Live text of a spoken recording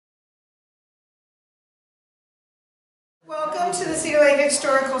welcome to the Cedar Lake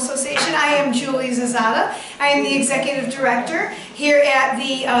Historical Association. I am Julie Zasada. I am the Executive Director here at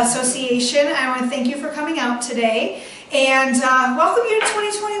the Association. I want to thank you for coming out today and welcome you to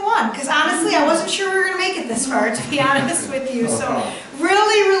 2021, because honestly I wasn't sure we were going to make it this far, to be honest with you. So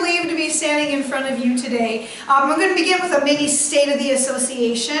really relieved to be standing in front of you today. I'm going to begin with a mini State of the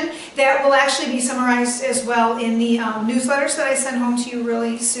Association that will actually be summarized as well in the newsletters that I send home to you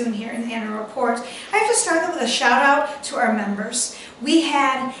really soon here in the annual report. I have to start with a shout out to our members. We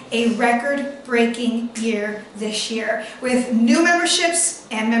had a record-breaking year this year with new memberships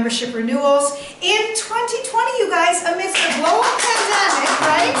and membership renewals. In 2020, you guys, amidst the global pandemic,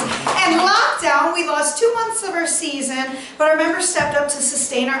 right, and lockdown, we lost 2 months of our season, but our members stepped up to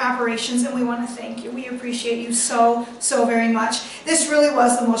sustain our operations, and we want to thank you. We appreciate you so very much. This really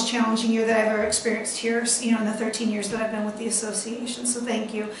was the most challenging year that I've ever experienced here, you know, in the 13 years that I've been with the association, so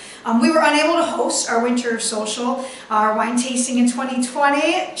thank you. We were unable to host our winter social, our wine tasting in 2020.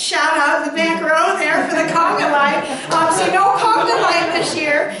 Shout out in the back row there for the conga line. So no conga line this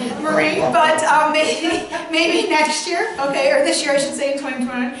year, Marie, but maybe next year, okay, or this year I should say, in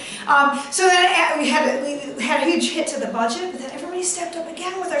 2020. So then we had a huge hit to the budget, but then everybody stepped up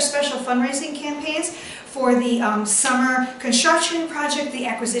again with our special fundraising campaigns for the summer construction project, the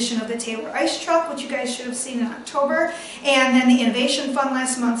acquisition of the Taylor ice truck, which you guys should have seen in October, and then the innovation fund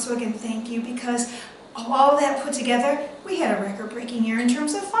last month. So again, thank you, because all of that put together, we had a record-breaking year in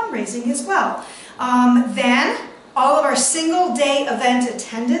terms of fundraising as well. Then all of our single day event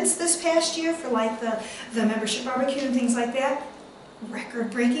attendance this past year for like the membership barbecue and things like that,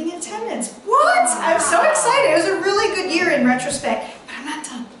 record-breaking attendance. What? I'm so excited. It was a really good year in retrospect, but I'm not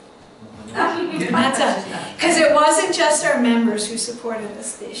done. I'm not done. Because it wasn't just our members who supported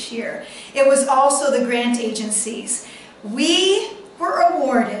us this year. It was also the grant agencies. We were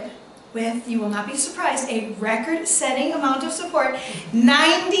awarded with, you will not be surprised, a record-setting amount of support,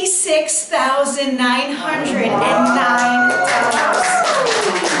 $96,909.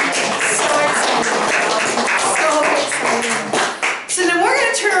 So exciting. So then we're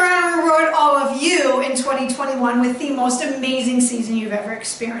going to turn around and reward all of you in 2021 with the most amazing season you've ever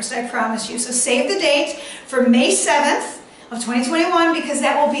experienced, I promise you. So save the date for May 7th. Of 2021, because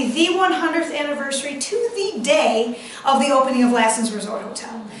that will be the 100th anniversary to the day of the opening of Lassen's Resort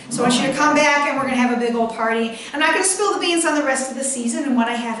Hotel. So I want you to come back and we're going to have a big old party. I'm not going to spill the beans on the rest of the season and what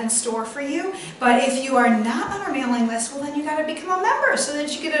I have in store for you, but if you are not on our mailing list, well then you got to become a member so that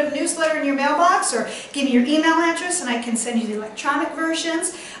you get a newsletter in your mailbox, or give me your email address and I can send you the electronic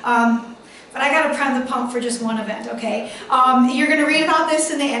versions. But I got to prime the pump for just one event, okay? You're going to read about this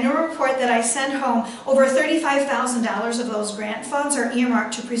in the annual report that I send home. Over $35,000 of those grant funds are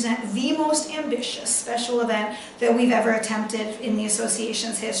earmarked to present the most ambitious special event that we've ever attempted in the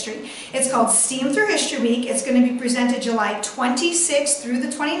association's history. It's called Steam Through History Week. It's going to be presented July 26th through the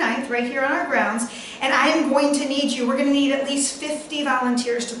 29th right here on our grounds. And I am going to need you. We're going to need at least 50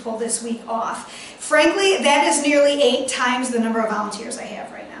 volunteers to pull this week off. Frankly, that is nearly 8 times the number of volunteers I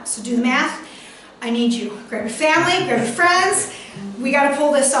have right now. So do the math. I need you. Grab your family, grab your friends. We got to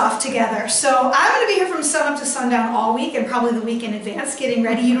pull this off together. So I'm going to be here from sunup to sundown all week, and probably the week in advance getting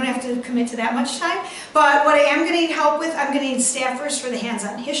ready. You don't have to commit to that much time. But what I am going to need help with, I'm going to need staffers for the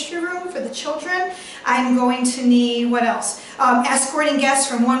hands-on history room for the children. I'm going to need, what else? Escorting guests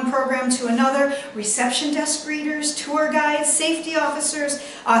from one program to another, reception desk greeters, tour guides, safety officers,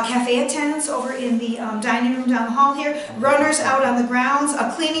 cafe attendants over in the dining room down the hall here, runners out on the grounds,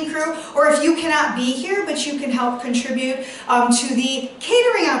 a cleaning crew, or if you cannot be here but you can help contribute to the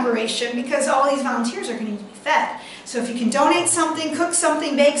catering operation, because all these volunteers are going to need to be fed. So if you can donate something, cook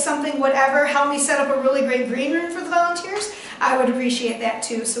something, bake something, whatever, help me set up a really great green room for the volunteers, I would appreciate that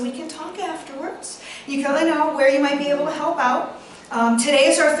too. So we can talk afterwards. You can let me know where you might be able to help out. Today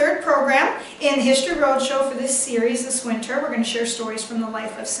is our 3rd program in the History Roadshow for this series this winter. We're going to share stories from the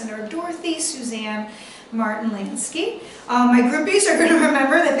life of Senator Dorothy Suzanne Martin Landske. My groupies are going to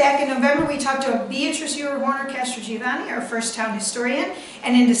remember that back in November we talked to Beatrice Warner Castrogiovanni, our first town historian,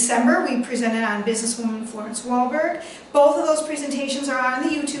 and in December we presented on businesswoman Florence Wahlberg. Both of those presentations are on the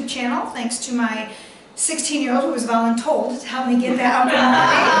YouTube channel, thanks to my 16-year-old who was voluntold to help me get that up and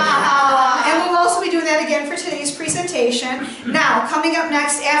running. And we'll also be doing that again for today's presentation. Now, coming up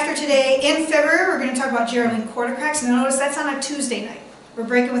next after today, in February, we're going to talk about Geraldine Quartercracks. And notice that's on a Tuesday night. we're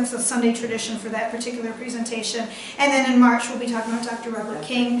breaking with the Sunday tradition for that particular presentation. And then in March, we'll be talking about Dr. Robert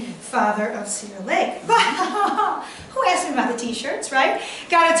King, father of Cedar Lake. Who asked me about the t-shirts, right?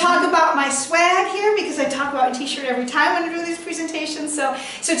 Got to talk about my swag here because I talk about a t-shirt every time when I do these presentations. So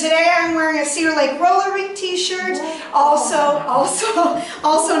today I'm wearing a Cedar Lake roller rink t-shirt, also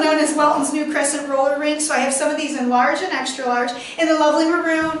known as Welton's New Crescent roller rink. So I have some of these in large and extra large, in the lovely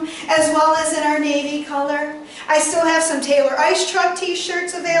maroon, as well as in our navy color. I still have some Taylor Ice Truck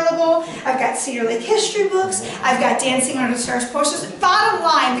t-shirts available. I've got Cedar Lake history books. I've got Dancing Under the Stars posters. Bottom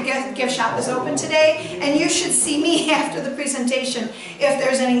line, the gift shop is open today, and you should see me after the presentation if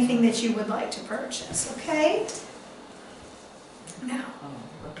there's anything that you would like to purchase, okay? Now,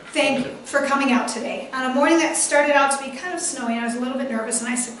 thank you for coming out today. On a morning that started out to be kind of snowy, I was a little bit nervous, and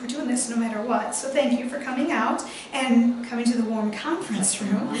I said, we're doing this no matter what. So thank you for coming out and coming to the warm conference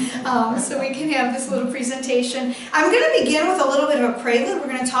room so we can have this little presentation. I'm going to begin with a little bit of a prelude. We're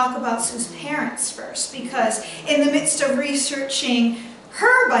going to talk about Sue's parents first, because in the midst of researching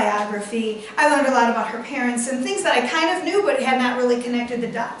her biography, I learned a lot about her parents and things that I kind of knew but had not really connected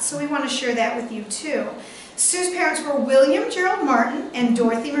the dots. So we want to share that with you too. Sue's parents were William Gerald Martin and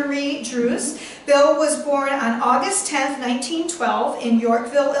Dorothy Marie Drews. Bill was born on August 10th, 1912 in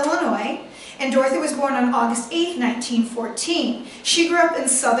Yorkville, Illinois, and Dorothy was born on August 8th, 1914. She grew up in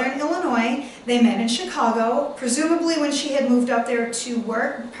southern Illinois. They met in Chicago, presumably when she had moved up there to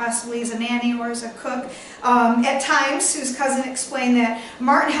work, possibly as a nanny or as a cook. At times, Sue's cousin explained that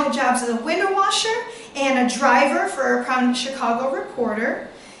Martin held jobs as a window washer and a driver for a prominent Chicago reporter.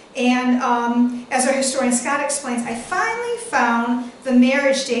 And as our historian Scott explains, I finally found the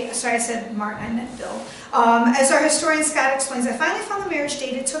marriage date. Sorry, I said Martin, I meant Bill. As our historian Scott explains, I finally found the marriage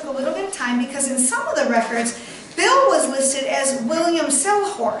date. It took a little bit of time because in some of the records, Bill was listed as William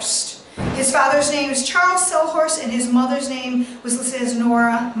Selhorst. His father's name is Charles Selhorst, and his mother's name was listed as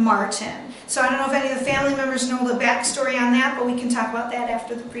Nora Martin. So I don't know if any of the family members know the backstory on that, but we can talk about that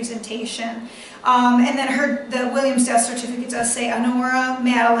after the presentation. And then the Williams death certificate does say Honora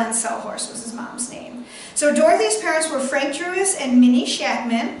Madeline Selhorst was his mom's name. So Dorothy's parents were Frank Drews and Minnie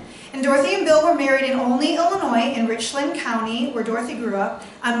Shackman. And Dorothy and Bill were married in Olney, Illinois, in Richland County, where Dorothy grew up,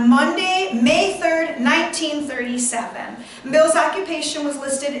 on Monday, May 3rd, 1937. Bill's occupation was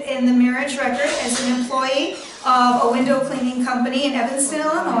listed in the marriage record as an employee of a window cleaning company in Evanston,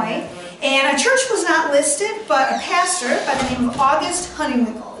 Illinois. And a church was not listed, but a pastor by the name of August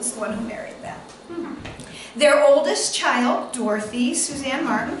Honeywinkle is the one who married them. Their oldest child, Dorothy Suzanne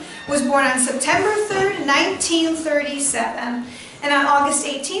Martin, was born on September 3rd, 1937. And on August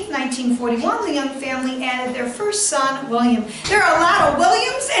 18th, 1941, the young family added their first son, William. There are a lot of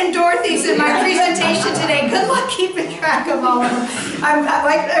Williams and Dorothys in my presentation today. Good luck keeping track of all of them.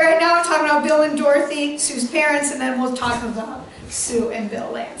 Right now I'm talking about Bill and Dorothy, Sue's parents, and then we'll talk about Sue and Bill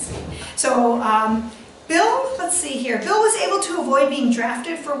Landske. So Bill, let's see here. Bill was able to avoid being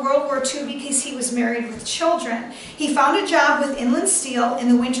drafted for World War II because he was married with children. He found a job with Inland Steel in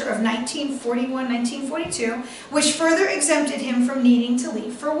the winter of 1941-1942, which further exempted him from needing to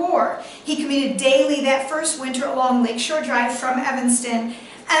leave for war. He commuted daily that first winter along Lakeshore Drive from Evanston, and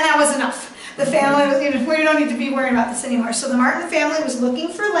that was enough. The family, we don't need to be worrying about this anymore. So the Martin family was looking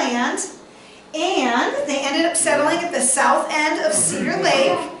for land, and they ended up settling at the south end of Cedar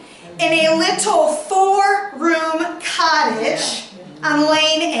Lake in a little 4-room cottage on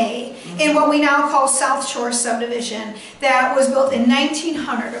Lane A in what we now call South Shore subdivision that was built in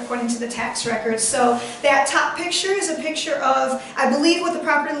 1900 according to the tax records. So that top picture is a picture of, I believe, what the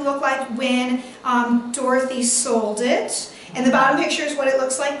property looked like when Dorothy sold it. And the bottom picture is what it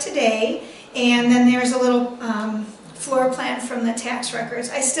looks like today. And then there's a little floor plan from the tax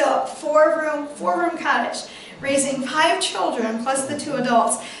records. I still, 4-room cottage, raising 5 children plus the 2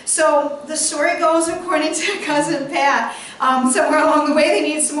 adults. So the story goes, according to Cousin Pat, somewhere along the way they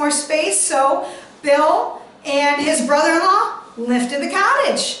needed some more space, so Bill and his brother-in-law lifted the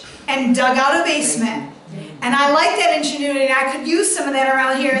cottage and dug out a basement. And I like that ingenuity, and I could use some of that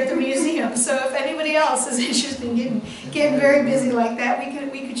around here at the museum. So if anybody else is interested in getting very busy like that,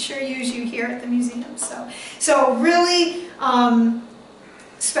 we could sure use you here at the museum. So really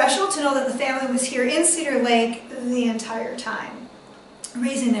special to know that the family was here in Cedar Lake the entire time,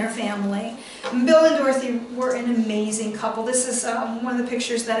 raising their family. Bill and Dorothy were an amazing couple. This is one of the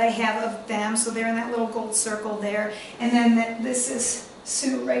pictures that I have of them. So they're in that little gold circle there. And then this is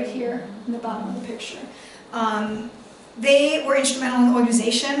Sue right here in the bottom of the picture. They were instrumental in the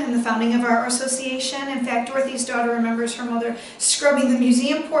organization and the founding of our association. In fact, Dorothy's daughter remembers her mother scrubbing the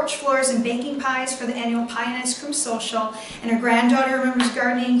museum porch floors and baking pies for the annual Pie and Ice Cream Social, and her granddaughter remembers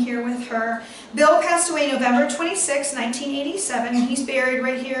gardening here with her. Bill passed away November 26, 1987, and he's buried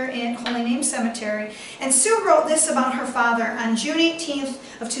right here in Holy Name Cemetery. And Sue wrote this about her father on June 18th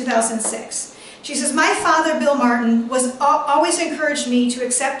of 2006. She says, "My father, Bill Martin, always encouraged me to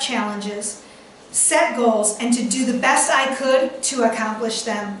accept challenges, set goals, and to do the best I could to accomplish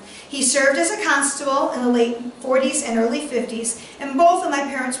them. He served as a constable in the late 40s and early 50s, and both of my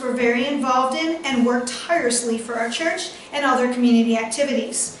parents were very involved in and worked tirelessly for our church and other community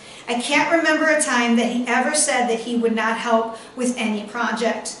activities. I can't remember a time that he ever said that he would not help with any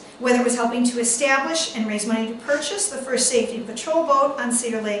project, whether it was helping to establish and raise money to purchase the first safety patrol boat on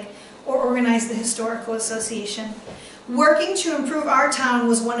Cedar Lake or organize the Historical Association. Working to improve our town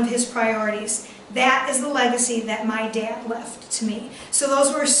was one of his priorities. That is the legacy that my dad left to me." So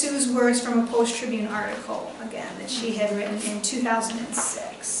those were Sue's words from a Post-Tribune article, again, that she had written in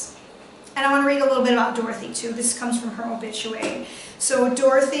 2006. And I want to read a little bit about Dorothy, too. This comes from her obituary. So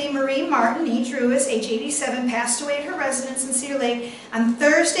Dorothy Marie Martin, née Drewes, age 87, passed away at her residence in Cedar Lake on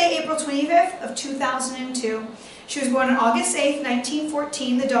Thursday, April 25th of 2002. She was born on August 8,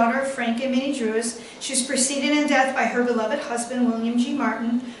 1914, the daughter of Frank and Minnie Drewes. She was preceded in death by her beloved husband, William G.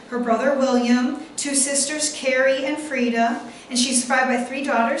 Martin, her brother, William, two sisters, Carrie and Frida, and she's survived by three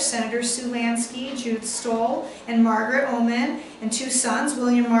daughters, Senators Sue Landske, Judith Stoll, and Margaret Oman, and two sons,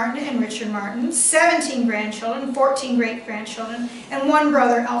 William Martin and Richard Martin, 17 grandchildren, 14 great-grandchildren, and one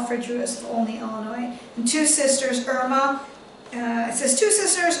brother, Alfred Drewes of Olney, Illinois, and two sisters, Irma. It says two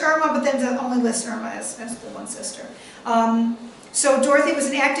sisters, Irma, but then it only lists Irma as the one sister. So Dorothy was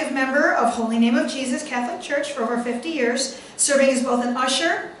an active member of Holy Name of Jesus Catholic Church for over 50 years, serving as both an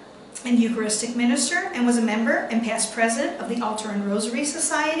usher and Eucharistic minister, and was a member and past president of the Altar and Rosary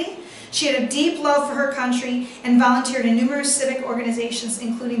Society. She had a deep love for her country and volunteered in numerous civic organizations,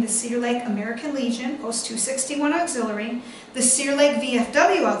 including the Cedar Lake American Legion, Post 261 Auxiliary, the Cedar Lake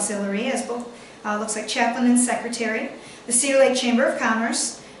VFW Auxiliary, as both looks like chaplain and secretary, the Cedar Lake Chamber of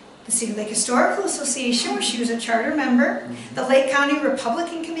Commerce, the Cedar Lake Historical Association, where she was a charter member, the Lake County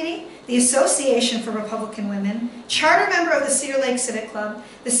Republican Committee, the Association for Republican Women, charter member of the Cedar Lake Civic Club,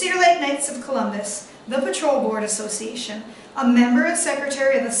 the Cedar Lake Knights of Columbus, the Patrol Board Association, a member and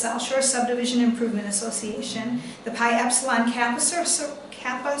secretary of the South Shore Subdivision Improvement Association, the Pi Epsilon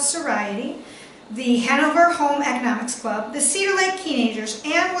Kappa Sorority, the Hanover Home Economics Club, the Cedar Lake Teenagers,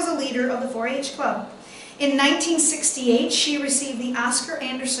 and was a leader of the 4-H Club. In 1968, she received the Oscar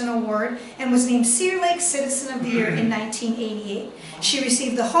Anderson Award and was named Cedar Lake Citizen of the Year in 1988. She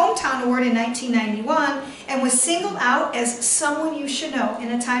received the Hometown Award in 1991 and was singled out as someone you should know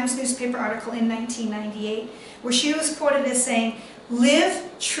in a Times newspaper article in 1998, where she was quoted as saying, "Live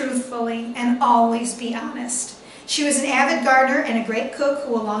truthfully and always be honest." She was an avid gardener and a great cook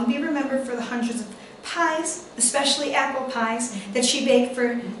who will long be remembered for the hundreds of pies, especially apple pies, that she baked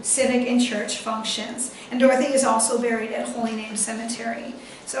for civic and church functions. And Dorothy is also buried at Holy Name Cemetery.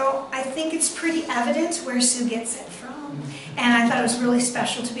 So I think it's pretty evident where Sue gets it from. And I thought it was really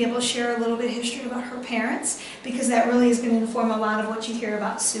special to be able to share a little bit of history about her parents, because that really is going to inform a lot of what you hear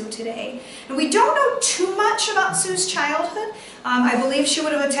about Sue today. And we don't know too much about Sue's childhood. I believe she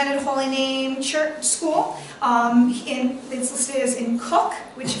would have attended Holy Name Church School. It's listed as in Cook,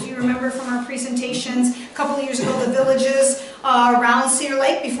 which if you remember from our presentations a couple of years ago, the villages around Cedar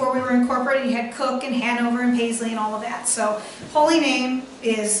Lake before we were incorporated, you had Cook and Hanover and Paisley and all of that. So Holy Name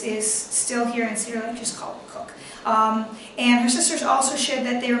is still here in Cedar Lake, just called Cook. And her sisters also shared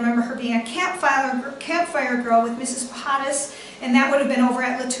that they remember her being a campfire girl with Mrs. Pahatis, and that would have been over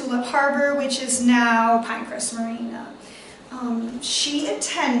at La Tulip Harbor, which is now Pinecrest Marina. She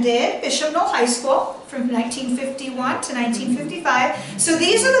attended Bishop Knoll High School from 1951 to 1955. So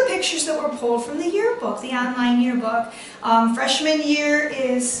these are the pictures that were pulled from the yearbook, the online yearbook. Freshman year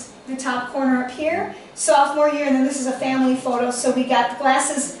is the top corner up here. Sophomore year, and then this is a family photo. So we got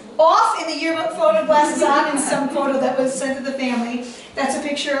glasses off in the yearbook photo, glasses on in some photo that was sent to the family. That's a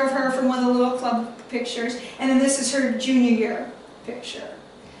picture of her from one of the little club pictures. And then this is her junior year picture.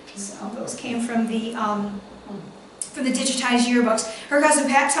 So those came from the digitized yearbooks. Her cousin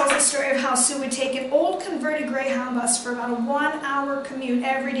Pat tells the story of how Sue would take an old converted Greyhound bus for about a 1-hour commute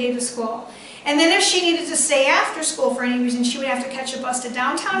every day to school. And then if she needed to stay after school for any reason, she would have to catch a bus to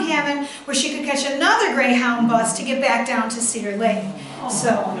downtown Hammond, where she could catch another Greyhound bus to get back down to Cedar Lake.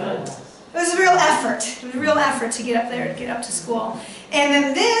 So it was a real effort. It was a real effort to get up there, to get up to school. And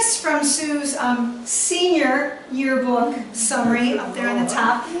then this from Sue's senior yearbook summary up there on the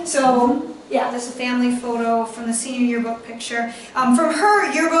top. So Yeah, this is a family photo from the senior yearbook picture. From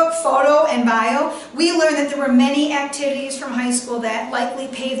her yearbook photo and bio, we learned that there were many activities from high school that likely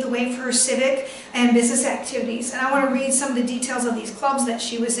paved the way for her civic and business activities. And I want to read some of the details of these clubs that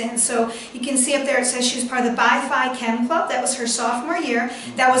she was in. So you can see up there it says she was part of the Bi-Phi Chem Club. That was her sophomore year.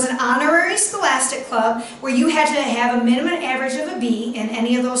 That was an honorary scholastic club where you had to have a minimum average of a B in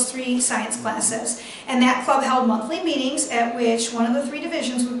any of those 3 science classes. And that club held monthly meetings at which one of the 3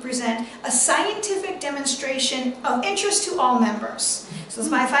 divisions would present a scientific demonstration of interest to all members. So it's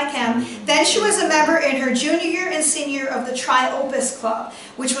Bi-Phi Chem. Then she was a member in her junior year and senior year of the Tri-Opus Club,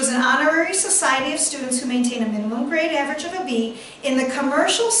 which was an honorary society of students who maintain a minimum grade average of a B in the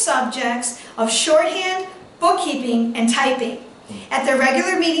commercial subjects of shorthand, bookkeeping, and typing. At their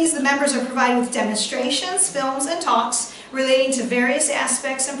regular meetings, the members are provided with demonstrations, films, and talks relating to various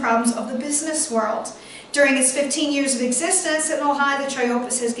aspects and problems of the business world. During its 15 years of existence at Knoll High, the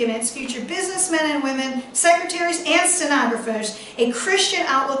Tri-Opus has given its future businessmen and women, secretaries and stenographers, a Christian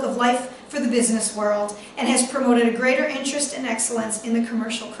outlook of life for the business world and has promoted a greater interest and excellence in the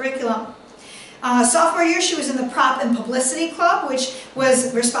commercial curriculum. Sophomore year, she was in the Prop and Publicity Club, which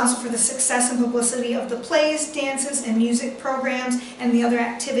was responsible for the success and publicity of the plays, dances, and music programs and the other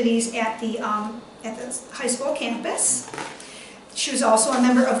activities at the high school campus. She was also a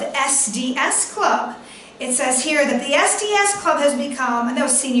member of the SDS Club. It says here that the SDS Club has become, and that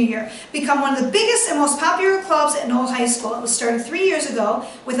was senior year, become one of the biggest and most popular clubs at Knoll High School. It was started 3 years ago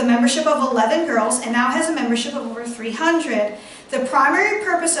with a membership of 11 girls and now has a membership of over 300. The primary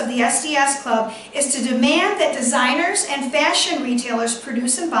purpose of the SDS Club is to demand that designers and fashion retailers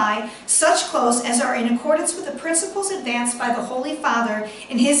produce and buy such clothes as are in accordance with the principles advanced by the Holy Father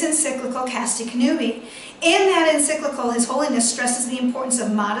in his encyclical Casti Connubii. In that encyclical, His Holiness stresses the importance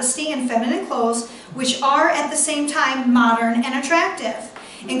of modesty and feminine clothes, which are at the same time modern and attractive.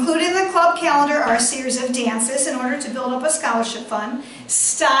 Included in the club calendar are a series of dances in order to build up a scholarship fund.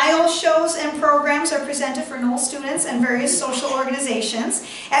 Style shows and programs are presented for Knoll students and various social organizations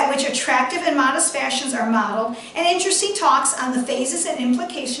at which attractive and modest fashions are modeled, and interesting talks on the phases and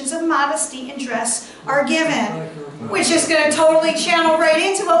implications of modesty in dress are given. Which is going to totally channel right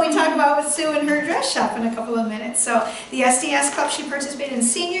into what we talk about with Sue and her dress shop in a couple of minutes. So the SDS Club she participated in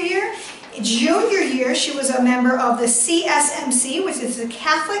senior year. Junior year, she was a member of the CSMC, which is the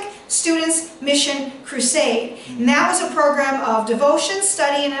Catholic Students Mission Crusade. And that was a program of devotion,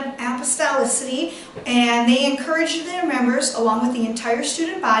 study, and apostolicity, and they encouraged their members, along with the entire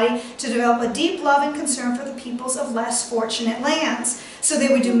student body, to develop a deep love and concern for the peoples of less fortunate lands. So they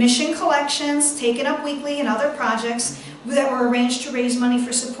would do mission collections, taken up weekly, and other projects that were arranged to raise money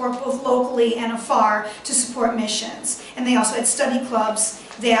for support both locally and afar to support missions. And they also had study clubs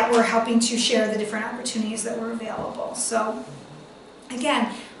that were helping to share the different opportunities that were available. So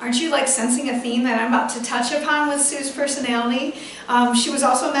again, aren't you like sensing a theme that I'm about to touch upon with Sue's personality? She was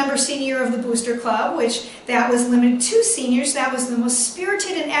also a member senior year of the Booster Club, which that was limited to seniors. That was the most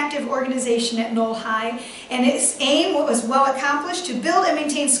spirited and active organization at Knoll High, and its aim was well accomplished: to build and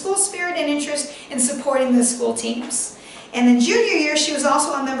maintain school spirit and interest in supporting the school teams. And then junior year, she was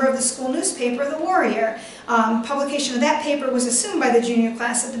also a member of the school newspaper, The Warrior. Publication of that paper was assumed by the junior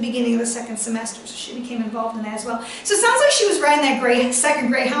class at the beginning of the second semester, so she became involved in that as well. So it sounds like she was riding that second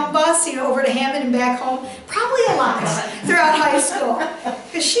Greyhound bus, over to Hammond and back home, probably a lot throughout high school,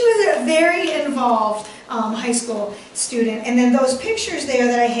 because she was a very involved high school student. And then those pictures there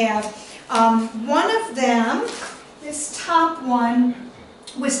that I have, one of them, this top one,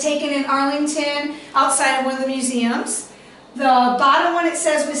 was taken in Arlington outside of one of the museums. The bottom one, it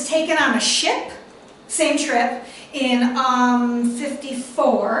says, was taken on a ship, same trip, in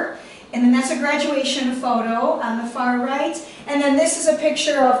 54. And then that's a graduation photo on the far right. And then this is a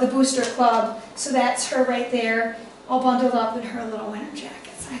picture of the Booster Club. So that's her right there, all bundled up in her little winter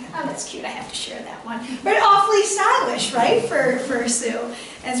jackets. I thought, oh, that's cute, I have to share that one. But awfully stylish, right, for Sue,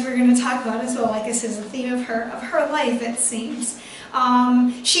 as we're going to talk about as well. Like I said, is the theme of her life, it seems.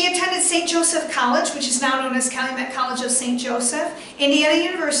 She attended St. Joseph College, which is now known as Calumet College of St. Joseph, Indiana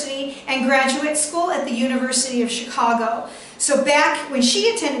University, and graduate school at the University of Chicago. So back when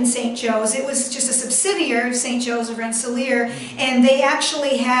she attended St. Joe's, it was just a subsidiary of St. Joe's of Rensselaer, and they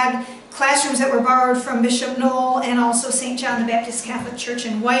actually had classrooms that were borrowed from Bishop Knoll and also St. John the Baptist Catholic Church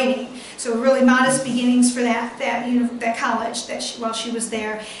in Whiting. So really modest beginnings for that college while she was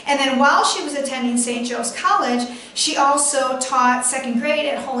there. And then while she was attending St. Joe's College, she also taught second grade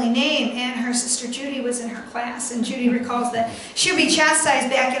at Holy Name, and her sister Judy was in her class. And Judy recalls that she would be chastised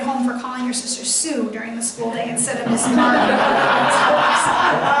back at home for calling her sister Sue during the school day instead of Miss Margaret.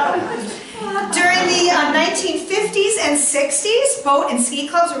 During the 1950s and 60s, boat and ski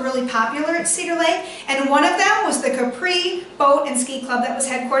clubs were really popular at Cedar Lake, and one of them was the Capri Boat and Ski Club that was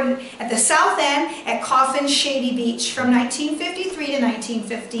headquartered at the south end at Coffin's Shady Beach from 1953 to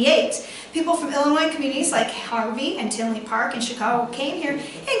 1958. People from Illinois communities like Harvey and Tinley Park in Chicago came here,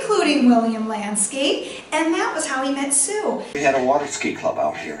 including William Landske, and that was how he met Sue. We had a water ski club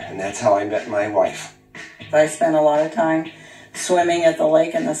out here, and that's how I met my wife. I spent a lot of time swimming at the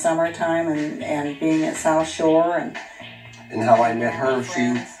lake in the summertime and being at South Shore. And how I met her,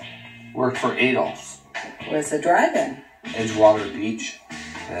 she worked for Adolph's. It was a drive-in. Edgewater Beach.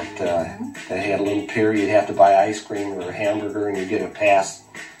 They had a little pier. You'd have to buy ice cream or a hamburger, and you'd get a pass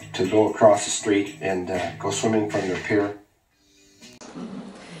to go across the street and go swimming from the pier.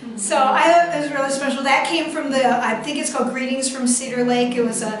 So I thought it was really special. That came from I think it's called Greetings from Cedar Lake. It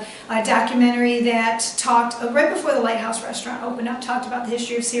was a documentary that talked, right before the Lighthouse restaurant opened up, talked about the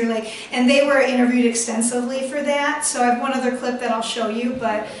history of Cedar Lake. And they were interviewed extensively for that. So I have one other clip that I'll show you,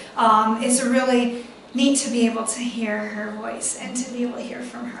 but it's a really neat to be able to hear her voice and to be able to hear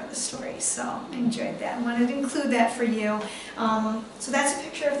from her the story. So I enjoyed that and wanted to include that for you. So that's a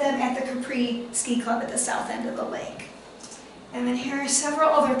picture of them at the Capri Ski Club at the south end of the lake. And then here are several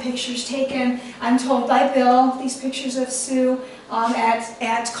other pictures taken, I'm told, by Bill. These pictures of Sue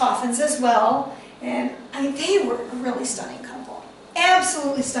at Coffin's as well. And I mean, they were a really stunning couple.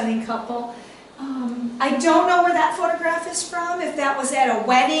 Absolutely stunning couple. I don't know where that photograph is from, if that was at a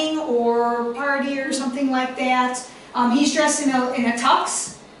wedding or party or something like that. He's dressed in a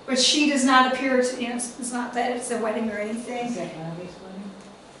tux, but she does not appear to, it's not that it's a wedding or anything. Is that Bobby's wedding?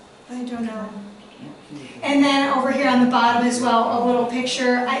 I don't know. And then over here on the bottom as well, a little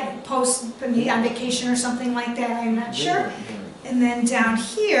picture. I post on vacation or something like that, I'm not sure. And then down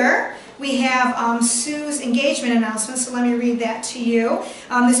here, we have Sue's engagement announcement, so let me read that to you.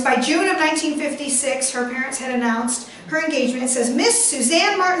 This by June of 1956, her parents had announced her engagement. It says, Miss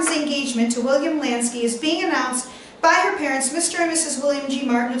Suzanne Martin's engagement to William Landske is being announced by her parents, Mr. and Mrs. William G.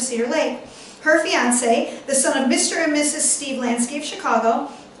 Martin of Cedar Lake. Her fiance, the son of Mr. and Mrs. Steve Landske of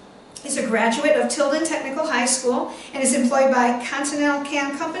Chicago, is a graduate of Tilden Technical High School and is employed by Continental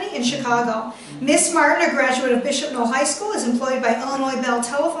Can Company in Chicago. Miss Martin, a graduate of Bishop Knoll High School, is employed by Illinois Bell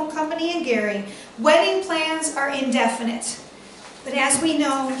Telephone Company in Gary. Wedding plans are indefinite, but as we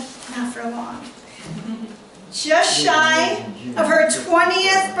know, not for long. Just shy of her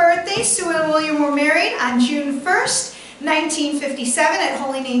 20th birthday, Sue and William were married on June 1st, 1957 at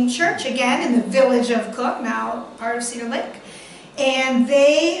Holy Name Church, again in the village of Cook, now part of Cedar Lake. And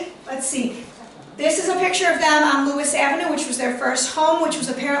they, let's see, this is a picture of them on Lewis Avenue, which was their first home, which was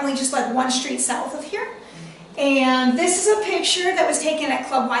apparently just like one street south of here. And this is a picture that was taken at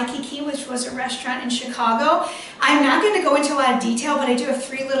Club Waikiki, which was a restaurant in Chicago. I'm not going to go into a lot of detail, but I do have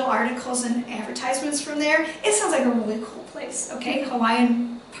 3 little articles and advertisements from there. It sounds like a really cool place, okay?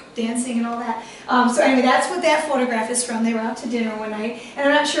 Hawaiian dancing and all that. So anyway, that's what that photograph is from. They were out to dinner one night, and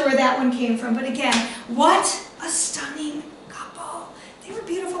I'm not sure where that one came from, but again, what a stunning couple. They were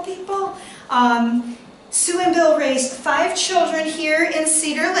beautiful people. Sue and Bill raised 5 children here in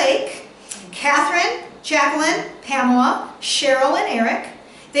Cedar Lake. Catherine, Jacqueline, Pamela, Cheryl, and Eric.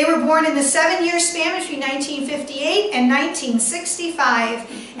 They were born in the 7-year span between 1958 and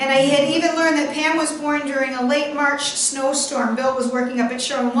 1965. And I had even learned that Pam was born during a late March snowstorm. Bill was working up at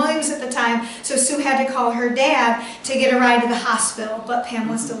Sherwin-Williams at the time, so Sue had to call her dad to get a ride to the hospital, but Pam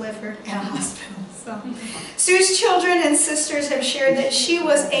was delivered at a hospital. So. Sue's children and sisters have shared that she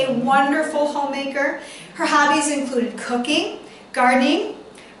was a wonderful homemaker. Her hobbies included cooking, gardening,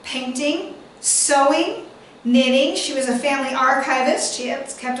 painting, sewing, knitting. She was a family archivist. She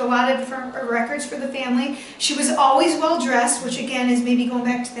kept a lot of records for the family. She was always well dressed, which again is maybe going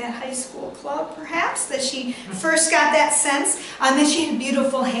back to that high school club perhaps, that she first got that sense. And then she had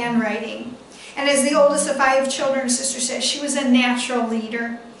beautiful handwriting. And as the oldest of 5 children, her sister says, she was a natural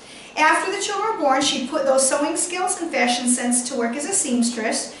leader. After the children were born, she put those sewing skills and fashion sense to work as a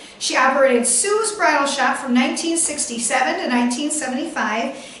seamstress. She operated Sue's Bridal Shop from 1967 to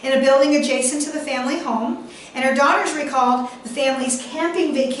 1975 in a building adjacent to the family home. And her daughters recalled the family's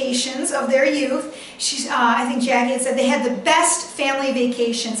camping vacations of their youth. I think Jackie had said they had the best family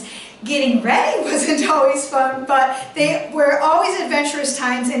vacations. Getting ready wasn't always fun, but they were always adventurous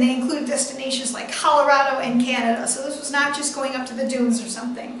times, and they included destinations like Colorado and Canada. So this was not just going up to the dunes or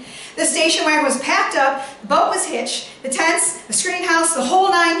something. The station wagon was packed up, the boat was hitched, the tents, the screen house, the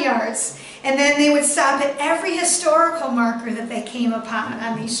whole 9 yards. And then they would stop at every historical marker that they came upon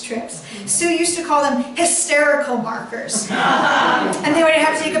on these trips. Sue used to call them hysterical markers. And they would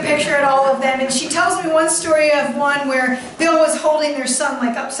have to take a picture at all of them. And she tells me one story of one where Bill was holding their son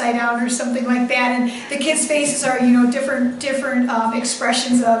like upside down or something like that. And the kids' faces are, you know, different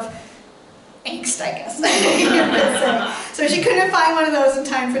expressions of angst, I guess. So she couldn't find one of those in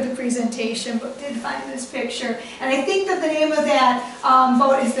time for the presentation, but did find this picture. And I think that the name of that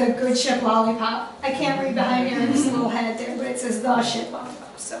boat is the Good Ship Lollipop. I can't read behind here in this little head there, but it says the Ship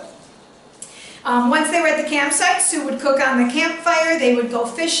Lollipop. So once they were at the campsite, Sue would cook on the campfire. They would go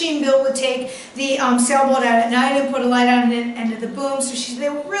fishing. Bill would take the sailboat out at night and put a light on the end of the boom. So they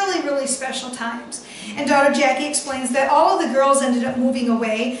were really, really special times. And daughter Jackie explains that all of the girls ended up moving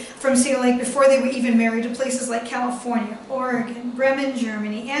away from Cedar Lake before they were even married to places like California, Oregon, Bremen,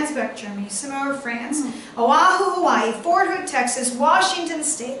 Germany, Ansbach, Germany, Samoa, France, Oahu, Hawaii, Fort Hood, Texas, Washington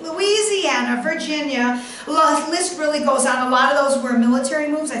State, Louisiana, Virginia. The list really goes on. A lot of those were military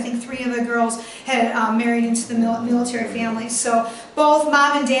moves. I think 3 of the girls had married into the military families. So both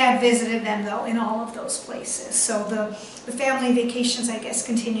mom and dad visited them, though, in all of those places. So the family vacations, I guess,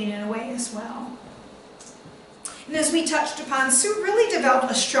 continued in a way as well. And as we touched upon, Sue really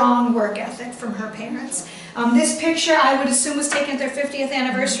developed a strong work ethic from her parents. This picture, I would assume, was taken at their 50th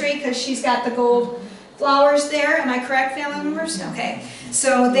anniversary because she's got the gold flowers there. Am I correct, family members? Okay.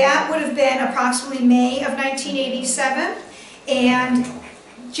 So that would have been approximately May of 1987. And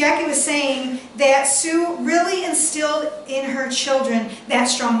Jackie was saying that Sue really instilled in her children that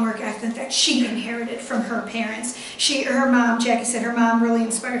strong work ethic that she inherited from her parents. Her mom, Jackie said her mom really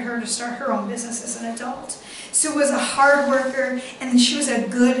inspired her to start her own business as an adult. Sue was a hard worker, and then she was a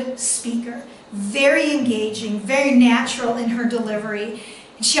good speaker. Very engaging, very natural in her delivery.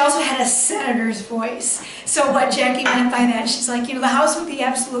 And she also had a senator's voice. So what Jackie meant by that, she's like, you know, the house would be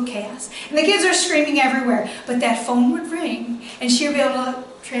absolute chaos. And the kids are screaming everywhere, but that phone would ring, and she would be able to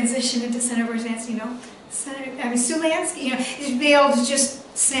transition into Senator Landske, you know, Sue Landske, you know, she'd be able to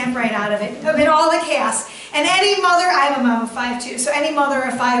just snap right out of it. I mean, all the chaos. And any mother, I'm a mom of 5 too, so any mother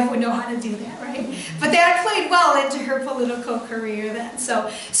of 5 would know how to do that, right? But that played well into her political career then.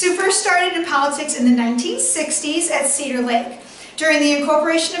 So Sue first started in politics in the 1960s at Cedar Lake. During the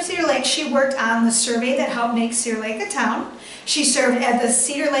incorporation of Cedar Lake, she worked on the survey that helped make Cedar Lake a town. She served as the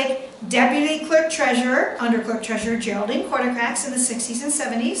Cedar Lake Deputy Clerk Treasurer under Clerk Treasurer Geraldine Quartercracks in the 60s and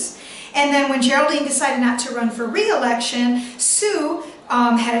 70s. And then when Geraldine decided not to run for re-election, Sue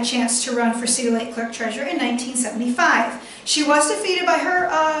had a chance to run for Cedar Lake Clerk Treasurer in 1975. She was defeated by her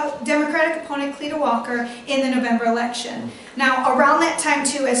Democratic opponent, Cleta Walker, in the November election. Now, around that time,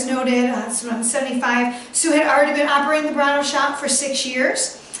 too, as noted, around 75, Sue had already been operating the Bronto Shop for 6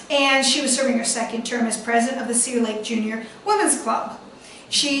 years, and she was serving her 2nd term as president of the Cedar Lake Junior Women's Club.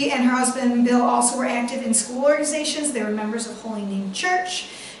 She and her husband, Bill, also were active in school organizations. They were members of Holy Name Church.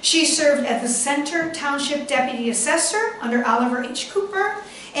 She served as the Center Township Deputy Assessor under Oliver H. Cooper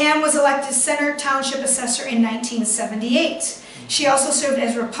and was elected Center Township Assessor in 1978. She also served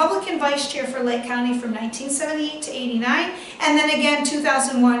as Republican Vice Chair for Lake County from 1978 to 89, and then again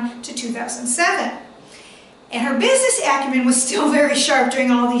 2001 to 2007. And her business acumen was still very sharp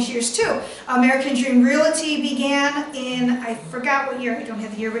during all these years too. American Dream Realty began in, I forgot what year, I don't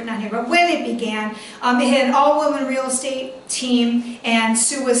have the year written on here, but when it began, it had an all-women real estate team, and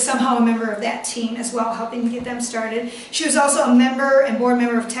Sue was somehow a member of that team as well, helping to get them started. She was also a member and board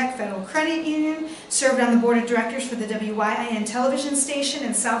member of Tech Federal Credit Union, served on the board of directors for the WYIN television station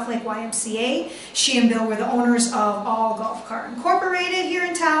and South Lake YMCA. She and Bill were the owners of All Golf Car Incorporated here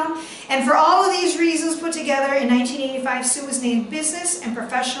in town. And for all of these reasons put together, in 1985, Sue was named Business and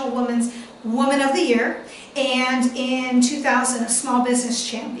Professional Woman of the Year, and in 2000, a Small Business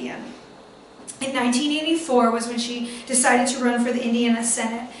Champion. In 1984 was when she decided to run for the Indiana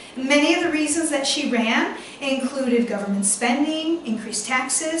Senate. Many of the reasons that she ran included government spending, increased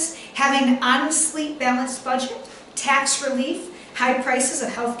taxes, having an honestly balanced budget, tax relief, high prices of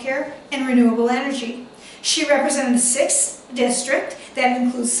health care, and renewable energy. She represented the 6th district that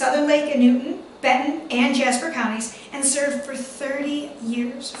includes Southern Lake and Newton, Benton, and Jasper counties, and served for 30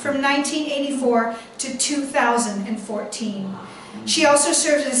 years, from 1984 to 2014. She also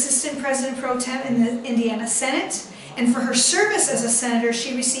served as Assistant President Pro Tem in the Indiana Senate, and for her service as a senator,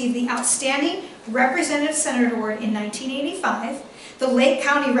 she received the Outstanding Representative Senator Award in 1985, the Lake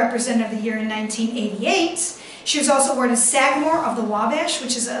County Representative of the Year in 1988. She was also awarded Sagamore of the Wabash,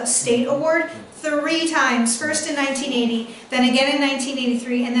 which is a state award, 3 times, first in 1980, then again in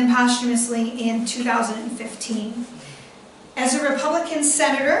 1983, and then posthumously in 2015. As a Republican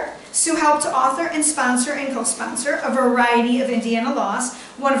senator, Sue helped to author and sponsor and co-sponsor a variety of Indiana laws,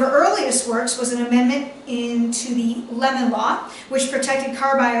 One of her earliest works was an amendment into the Lemon Law, which protected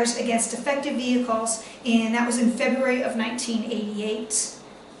car buyers against defective vehicles, and that was in February of 1988. Let's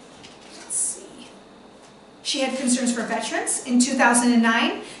see. She had concerns for veterans. In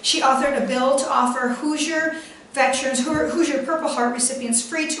 2009, she authored a bill to offer Hoosier veterans, Hoosier Purple Heart recipients,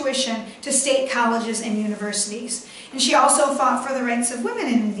 free tuition to state colleges and universities. And she also fought for the rights of women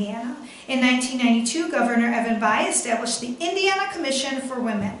in Indiana. In 1992, Governor Evan Bayh established the Indiana Commission for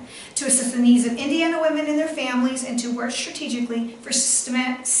Women to assist the needs of Indiana women and their families and to work strategically for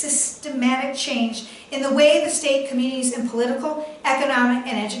systematic change in the way the state, communities, and political, economic,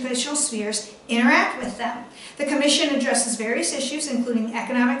 and educational spheres interact with them. The Commission addresses various issues, including the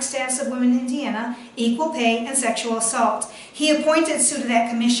economic status of women in Indiana, equal pay, and sexual assault. He appointed Sue to that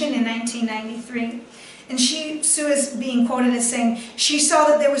commission in 1993. And Sue is being quoted as saying, she saw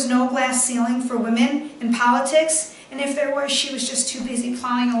that there was no glass ceiling for women in politics, and if there was, she was just too busy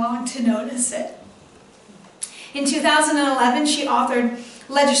plowing along to notice it. In 2011, she authored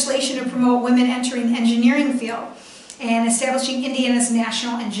legislation to promote women entering the engineering field and establishing Indiana's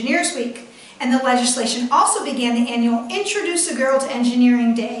National Engineers Week. And the legislation also began the annual Introduce a Girl to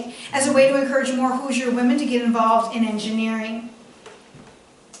Engineering Day as a way to encourage more Hoosier women to get involved in engineering.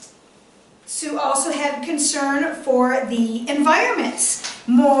 Sue also had concern for the environment,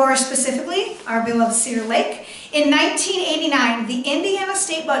 more specifically, our beloved Cedar Lake. In 1989, the Indiana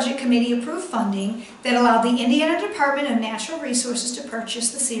State Budget Committee approved funding that allowed the Indiana Department of Natural Resources to purchase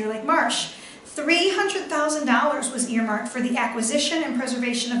the Cedar Lake Marsh. $300,000 was earmarked for the acquisition and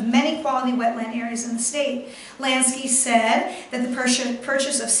preservation of many quality wetland areas in the state. Landske said that the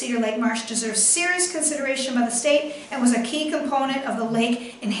purchase of Cedar Lake Marsh deserves serious consideration by the state and was a key component of the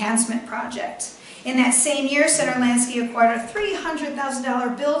lake enhancement project. In that same year, Senator Landske acquired a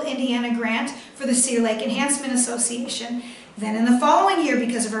 $300,000 Build Indiana grant for the Cedar Lake Enhancement Association. Then in the following year,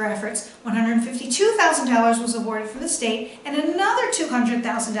 because of her efforts, $152,000 was awarded from the state and another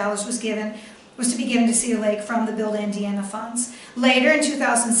 $200,000 was to be given to Cedar Lake from the Build Indiana funds. Later in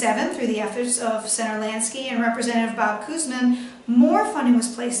 2007, through the efforts of Senator Landske and Representative Bob Kuzman, more funding was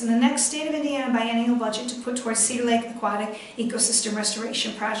placed in the next State of Indiana biennial budget to put towards Cedar Lake Aquatic Ecosystem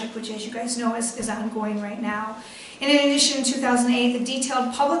Restoration Project, which, as you guys know, is ongoing right now. And in addition, in 2008, the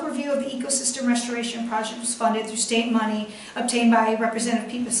detailed public review of the Ecosystem Restoration Project was funded through state money obtained by Representative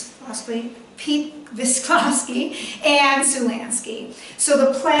Pete Visclosky and Sue Landske. So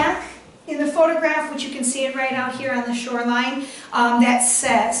the plaque in the photograph, which you can see it right out here on the shoreline, that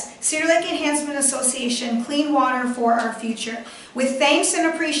says, Cedar Lake Enhancement Association, Clean Water for Our Future. With thanks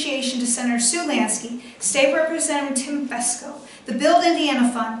and appreciation to Senator Sue Landske, State Representative Tim Fesco, the Build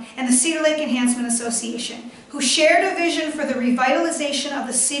Indiana Fund, and the Cedar Lake Enhancement Association, who shared a vision for the revitalization of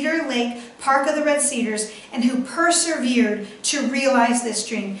the Cedar Lake Park of the Red Cedars and who persevered to realize this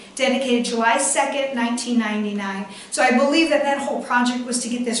dream, dedicated July 2nd, 1999. So I believe that that whole project was to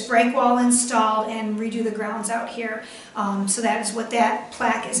get this break wall installed and redo the grounds out here. So that is what that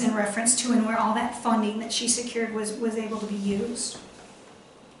plaque is in reference to and where all that funding that she secured was able to be used.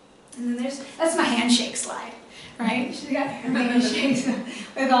 And then that's my handshake slide. Right? She got her handshakes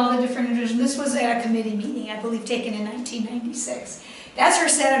with all the different individuals. This was at a committee meeting, I believe, taken in 1996. That's her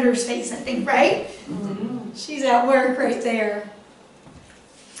senator's face, I think, right? Mm-hmm. She's at work right there.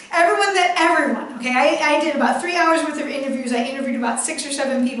 Everyone, okay, I did about 3 hours worth of interviews. I interviewed about 6 or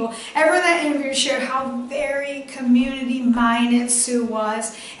 7 people. Everyone that interviewed shared how very community-minded Sue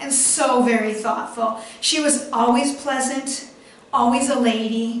was and so very thoughtful. She was always pleasant, always a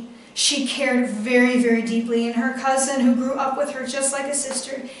lady. She cared very, very deeply, and her cousin, who grew up with her just like a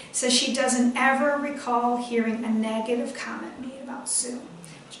sister, says she doesn't ever recall hearing a negative comment made about Sue.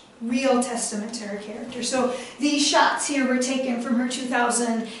 Real testament to her character. So these shots here were taken from her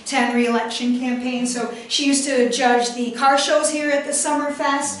 2010 re-election campaign. So she used to judge the car shows here at the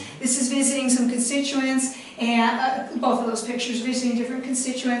Summerfest. This is visiting some constituents, and both of those pictures visiting different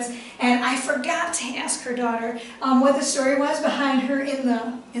constituents. And I forgot to ask her daughter what the story was behind her in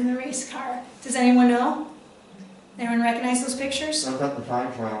the race car. Does anyone know? Anyone recognize those pictures? I've got the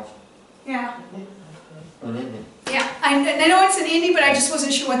time trials. Yeah. Yeah, I know it's in Indy, but I just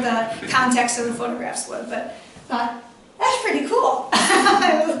wasn't sure what the context of the photographs was. But thought that's pretty cool.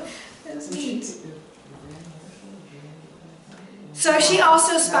 That was neat. So she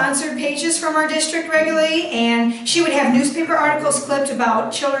also sponsored pages from our district regularly, and she would have newspaper articles clipped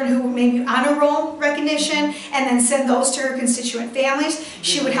about children who maybe honor roll recognition, and then send those to her constituent families.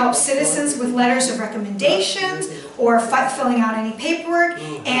 She would help citizens with letters of recommendations or filling out any paperwork,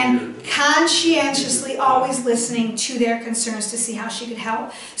 and conscientiously always listening to their concerns to see how she could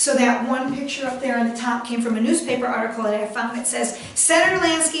help. So that one picture up there on the top came from a newspaper article that I found. It says, Senator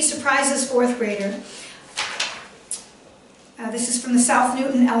Landske surprises fourth grader. This is from the South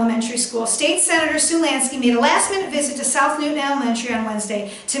Newton Elementary School. State Senator Sue Landske made a last-minute visit to South Newton Elementary on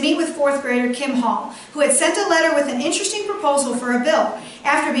Wednesday to meet with fourth grader Kim Hall, who had sent a letter with an interesting proposal for a bill.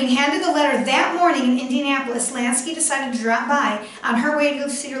 After being handed the letter that morning in Indianapolis, Landske decided to drop by on her way to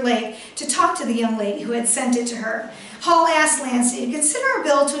Cedar Lake to talk to the young lady who had sent it to her. Hall asked Landske to consider a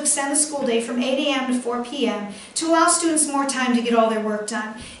bill to extend the school day from 8 a.m. to 4 p.m. to allow students more time to get all their work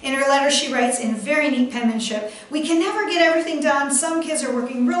done. In her letter, she writes in very neat penmanship, "We can never get everything done. Some kids are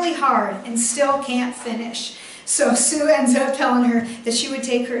working really hard and still can't finish." So Sue ends up telling her that she would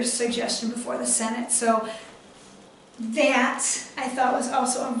take her suggestion before the Senate. So that, I thought, was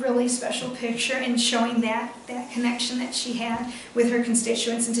also a really special picture in showing that connection that she had with her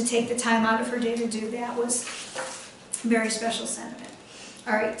constituents, and to take the time out of her day to do that was very special sentiment.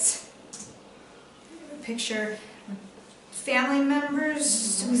 All right, picture family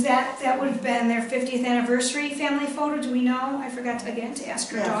members. Was that would have been their 50th anniversary family photo? Do we know? I forgot again to ask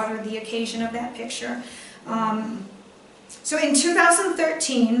her daughter the occasion of that picture. So in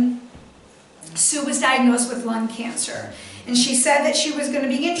 2013, Sue was diagnosed with lung cancer, and she said that she was going to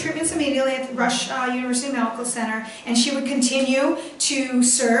begin treatments immediately at the Rush University Medical Center, and she would continue to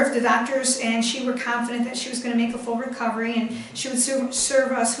serve the doctors, and she were confident that she was going to make a full recovery, and she would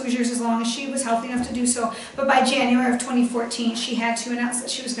serve us Hoosiers as long as she was healthy enough to do so. But by January of 2014, she had to announce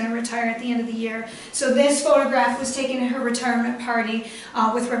that she was going to retire at the end of the year. So this photograph was taken at her retirement party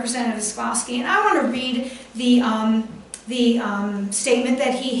with Representative Zasada, and I want to read the statement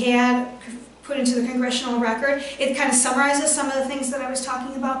that he had put into the congressional record. It kind of summarizes some of the things that I was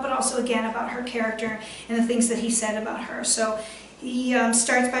talking about, but also again about her character and the things that he said about her. So he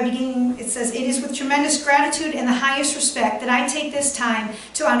starts by beginning, it says, "It is with tremendous gratitude and the highest respect that I take this time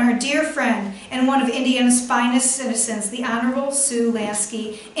to honor a dear friend and one of Indiana's finest citizens, the Honorable Sue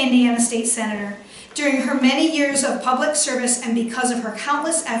Landske, Indiana State Senator. During her many years of public service and because of her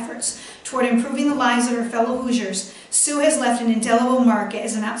countless efforts toward improving the lives of her fellow Hoosiers, Sue has left an indelible mark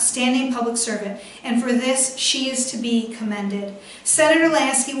as an outstanding public servant, and for this she is to be commended. Senator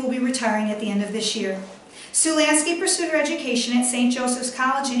Landske will be retiring at the end of this year." Sue Landske pursued her education at St. Joseph's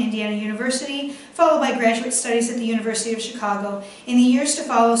College and Indiana University, followed by graduate studies at the University of Chicago. In the years to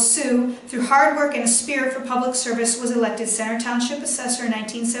follow, Sue, through hard work and a spirit for public service, was elected Center Township Assessor in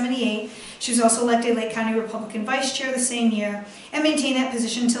 1978. She was also elected Lake County Republican Vice Chair the same year, and maintained that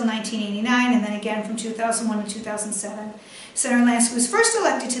position until 1989, and then again from 2001 to 2007. Senator Landske was first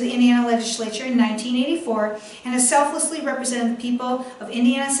elected to the Indiana legislature in 1984 and has selflessly represented the people of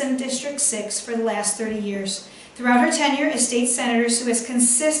Indiana Senate District 6 for the last 30 years. Throughout her tenure as state senator, Sue has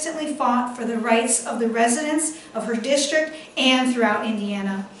consistently fought for the rights of the residents of her district and throughout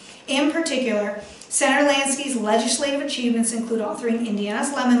Indiana. In particular, Senator Landske's legislative achievements include authoring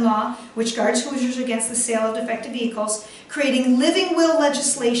Indiana's Lemon Law, which guards Hoosiers against the sale of defective vehicles, creating living will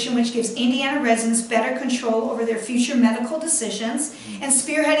legislation which gives Indiana residents better control over their future medical decisions, and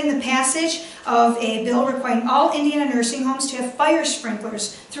spearheading the passage of a bill requiring all Indiana nursing homes to have fire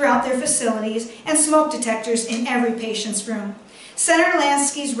sprinklers throughout their facilities and smoke detectors in every patient's room. Senator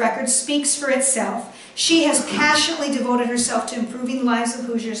Landske's record speaks for itself. She has passionately devoted herself to improving the lives of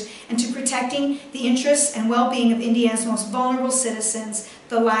Hoosiers and to protecting the interests and well-being of Indiana's most vulnerable citizens,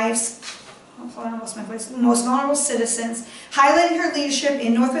 the most vulnerable citizens. Highlighting her leadership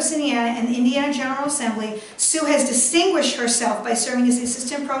in Northwest Indiana and the Indiana General Assembly, Sue has distinguished herself by serving as the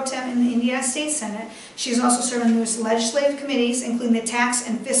Assistant Pro Tem in the Indiana State Senate. She has also served on numerous legislative committees, including the Tax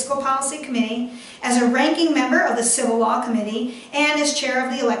and Fiscal Policy Committee, as a ranking member of the Civil Law Committee, and as chair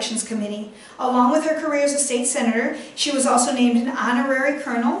of the Elections Committee. Along with her career as a state senator, she was also named an honorary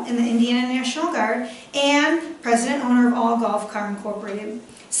colonel in the Indiana National Guard and president owner of All Golf Car Incorporated.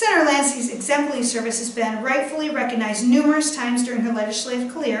 Senator Landske's exemplary service has been rightfully recognized numerous times during her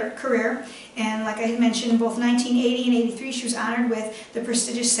legislative career, and like I had mentioned, in both 1980 and 83, she was honored with the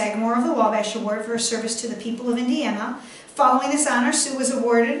prestigious Sagamore of the Wabash Award for her service to the people of Indiana. Following this honor, Sue was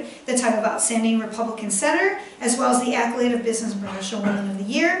awarded the title of Outstanding Republican Senator, as well as the accolade of Business and Professional Woman of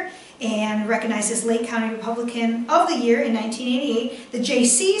the Year, and recognized as Lake County Republican of the Year in 1988, the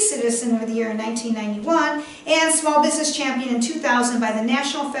JC Citizen of the Year in 1991, and Small Business Champion in 2000 by the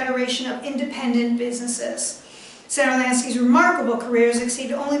National Federation of Independent Businesses. Senator Landske's remarkable career is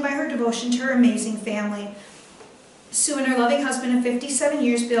exceeded only by her devotion to her amazing family. Sue and her loving husband of 57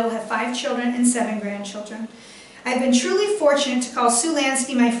 years, Bill, have 5 children and 7 grandchildren. I've been truly fortunate to call Sue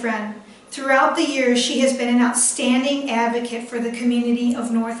Landske my friend. Throughout the years, she has been an outstanding advocate for the community of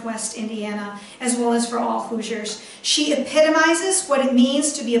Northwest Indiana, as well as for all Hoosiers. She epitomizes what it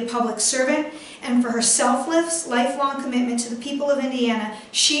means to be a public servant, and for her selfless, lifelong commitment to the people of Indiana,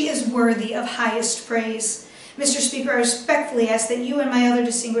 she is worthy of highest praise. Mr. Speaker, I respectfully ask that you and my other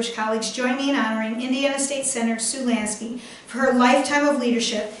distinguished colleagues join me in honoring Indiana State Senator Sue Landske for her lifetime of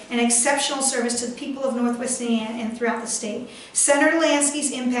leadership and exceptional service to the people of Northwest Indiana and throughout the state. Senator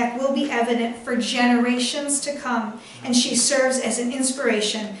Landske's impact will be evident for generations to come, and she serves as an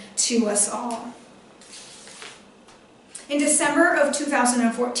inspiration to us all. In December of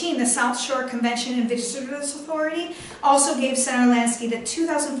 2014, the South Shore Convention and Visitors Authority also gave Senator Landske the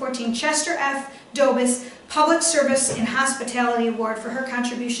 2014 Chester F. Dobis Public Service and Hospitality Award for her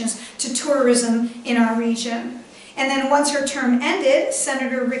contributions to tourism in our region. And then once her term ended,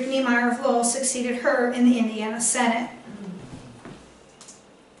 Senator Rick Niemeyer of Lowell succeeded her in the Indiana Senate.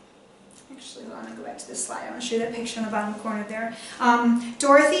 Actually, I want to go back to this slide. I want to show you that picture in the bottom corner there.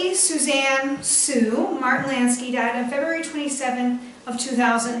 Dorothy Suzanne Sue Martin Landske died on February 27 of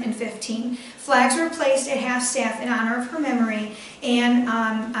 2015. Flags were placed at half-staff in honor of her memory, and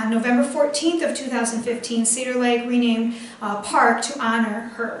on November 14th of 2015, Cedar Lake renamed park to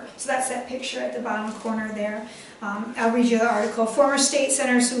honor her. So that's that picture at the bottom corner there. I'll read you the article. Former State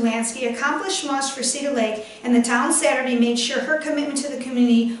Senator Sue Landske accomplished much for Cedar Lake, and the town Saturday made sure her commitment to the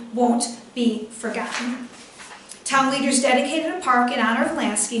community won't be forgotten. Town leaders dedicated a park in honor of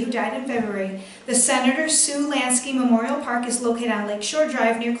Landske, who died in February. The Senator Sue Landske Memorial Park is located on Lakeshore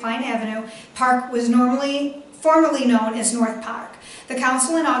Drive near Klein Avenue. Park was formerly known as North Park. The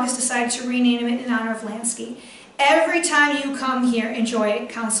council in August decided to rename it in honor of Landske. Every time you come here, enjoy it,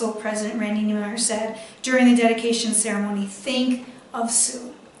 Council President Randy Niemeyer said during the dedication ceremony. Think of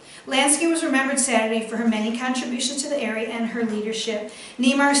Sue. Landske was remembered Saturday for her many contributions to the area and her leadership.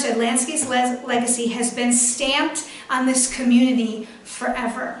 Niemeyer said Landske's legacy has been stamped on this community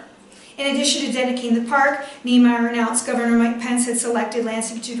forever. In addition to dedicating the park, Niemeyer announced Governor Mike Pence had selected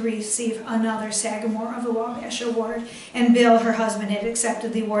Landske to receive another Sagamore of the Wabash Award, and Bill, her husband, had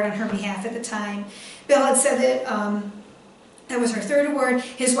accepted the award on her behalf at the time. Bill had said that that was her 3rd award.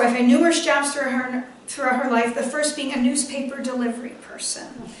 His wife had numerous jobs throughout her life, the first being a newspaper delivery person,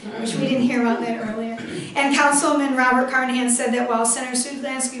 which we didn't hear about that earlier. And Councilman Robert Carnahan said that while Senator Sue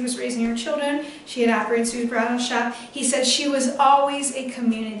Landske was raising her children, she had operated Sue's Bridal Shop. He said she was always a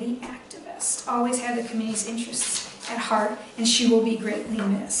community activist, always had the community's interests at heart, and she will be greatly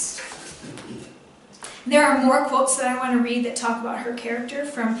missed. There are more quotes that I want to read that talk about her character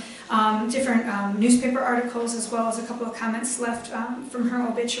from different newspaper articles, as well as a couple of comments left from her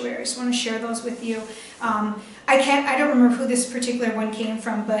obituary. So I want to share those with you. I don't remember who this particular one came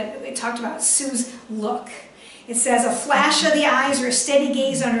from, but it talked about Sue's look. It says, a flash of the eyes or a steady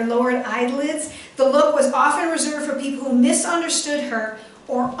gaze under lowered eyelids. The look was often reserved for people who misunderstood her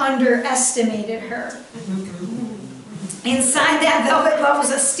or underestimated her. Inside that velvet glove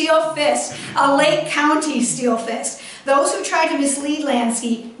was a steel fist, a Lake County steel fist. Those who tried to mislead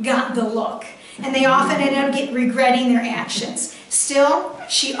Landske got the look, and they often ended up regretting their actions. Still,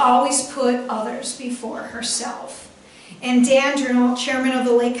 she always put others before herself. And Dan Journal, chairman of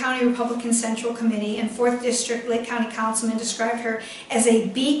the Lake County Republican Central Committee and 4th District Lake County Councilman, described her as a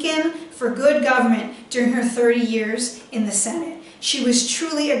beacon for good government during her 30 years in the Senate. She was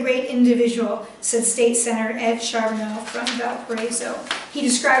truly a great individual, said State Senator Ed Charbonneau from Valparaiso. He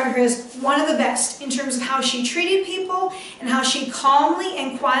described her as one of the best in terms of how she treated people and how she calmly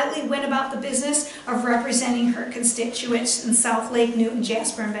and quietly went about the business of representing her constituents in South Lake, Newton,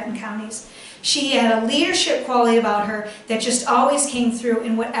 Jasper, and Benton counties. She had a leadership quality about her that just always came through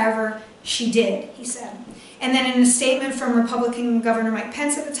in whatever she did, he said. And then in a statement from Republican Governor Mike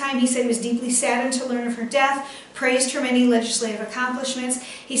Pence at the time, he said he was deeply saddened to learn of her death, praised her many legislative accomplishments.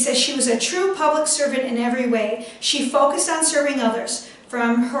 He says she was a true public servant in every way. She focused on serving others,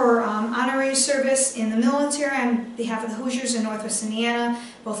 from her honorary service in the military on behalf of the Hoosiers in Northwest Indiana,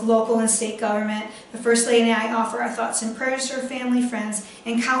 both local and state government. The First Lady and I offer our thoughts and prayers to her family, friends,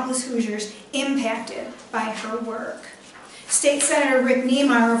 and countless Hoosiers impacted by her work. State Senator Rick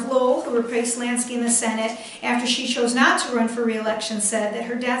Niemeyer of Lowell, who replaced Landske in the Senate after she chose not to run for re-election, said that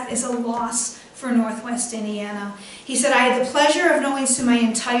her death is a loss for Northwest Indiana. He said, "I had the pleasure of knowing Sue my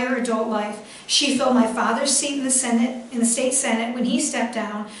entire adult life. She filled my father's seat in the Senate, in the state Senate, when he stepped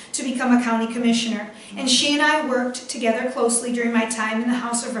down to become a county commissioner. And she and I worked together closely during my time in the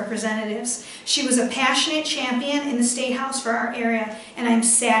House of Representatives. She was a passionate champion in the State House for our area, and I'm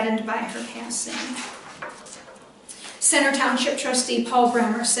saddened by her passing." Center Township trustee Paul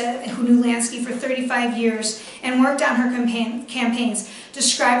Bremer said, who knew Landske for 35 years and worked on her campaigns,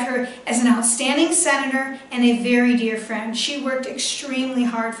 described her as an outstanding senator and a very dear friend. She worked extremely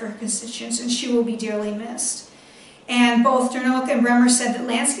hard for her constituents, and she will be dearly missed. And both Dernolk and Bremer said that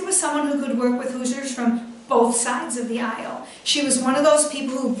Landske was someone who could work with Hoosiers from both sides of the aisle. She was one of those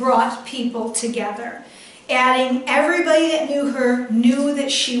people who brought people together, adding everybody that knew her knew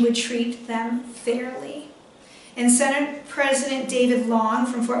that she would treat them fairly. And Senate President David Long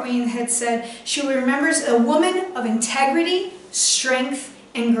from Fort Wayne had said, "She will be remembered as a woman of integrity, strength,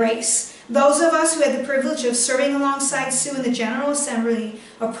 and grace. Those of us who had the privilege of serving alongside Sue in the General Assembly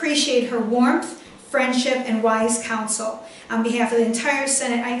appreciate her warmth, friendship, and wise counsel. On behalf of the entire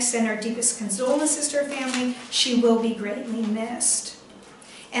Senate, I extend our deepest condolences to her family. She will be greatly missed."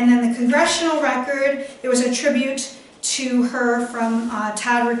 And then the congressional record, there was a tribute to her from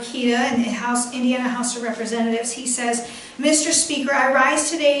Todd Rokita in the Indiana House of Representatives. He says, "Mr. Speaker, I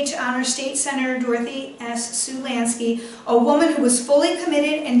rise today to honor State Senator Dorothy Sue Landske, a woman who was fully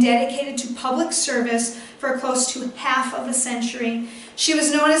committed and dedicated to public service for close to half of a century. She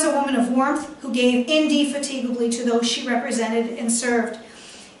was known as a woman of warmth who gave indefatigably to those she represented and served.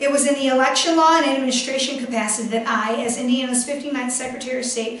 It was in the election law and administration capacity that I, as Indiana's 59th Secretary of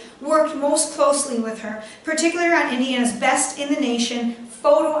State, worked most closely with her, particularly on Indiana's Best in the Nation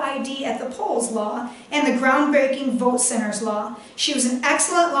photo ID at the polls law and the groundbreaking vote centers law. She was an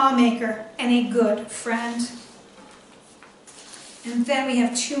excellent lawmaker and a good friend." And then we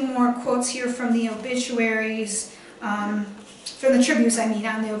have two more quotes here from the obituaries, from the tributes,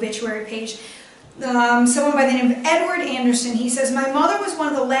 on the obituary page. Someone by the name of Edward Anderson, he says, "My mother was one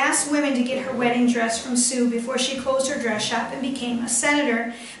of the last women to get her wedding dress from Sue before she closed her dress shop and became a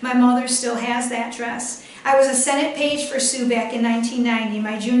senator. My mother still has that dress. I was a Senate page for Sue back in 1990,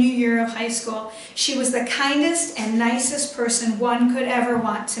 my junior year of high school. She was the kindest and nicest person one could ever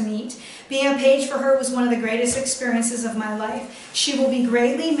want to meet. Being a page for her was one of the greatest experiences of my life. She will be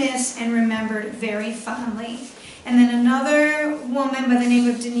greatly missed and remembered very fondly." And then another woman by the name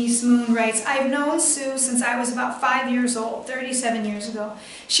of Denise Moon writes, "I've known Sue since I was about 5 years old, 37 years ago.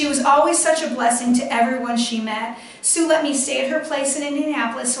 She was always such a blessing to everyone she met. Sue let me stay at her place in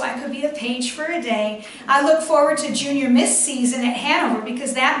Indianapolis so I could be a page for a day. I look forward to Junior Miss season at Hanover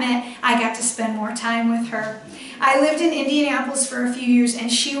because that meant I got to spend more time with her. I lived in Indianapolis for a few years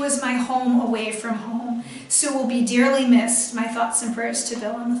and she was my home away from home. Sue will be dearly missed. My thoughts and prayers to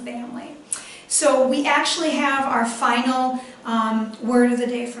Bill and the family." So we actually have our final word of the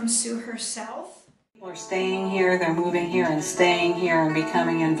day from Sue herself. People are staying here, they're moving here and staying here and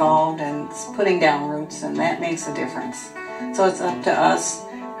becoming involved and putting down roots, and that makes a difference. So it's up to us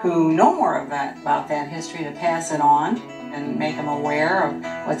who know more about that history to pass it on and make them aware of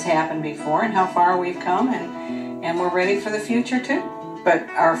what's happened before and how far we've come, and we're ready for the future too. But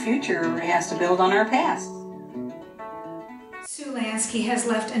our future has to build on our past. Sue Landske has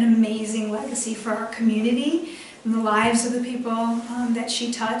left an amazing legacy for our community and the lives of the people that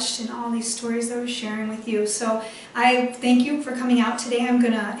she touched and all these stories that I was sharing with you. So I thank you for coming out today. I'm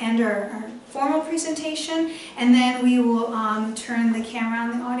going to end our formal presentation, and then we will turn the camera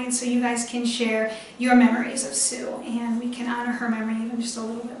on the audience so you guys can share your memories of Sue, and we can honor her memory even just a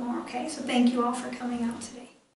little bit more, okay? So thank you all for coming out today.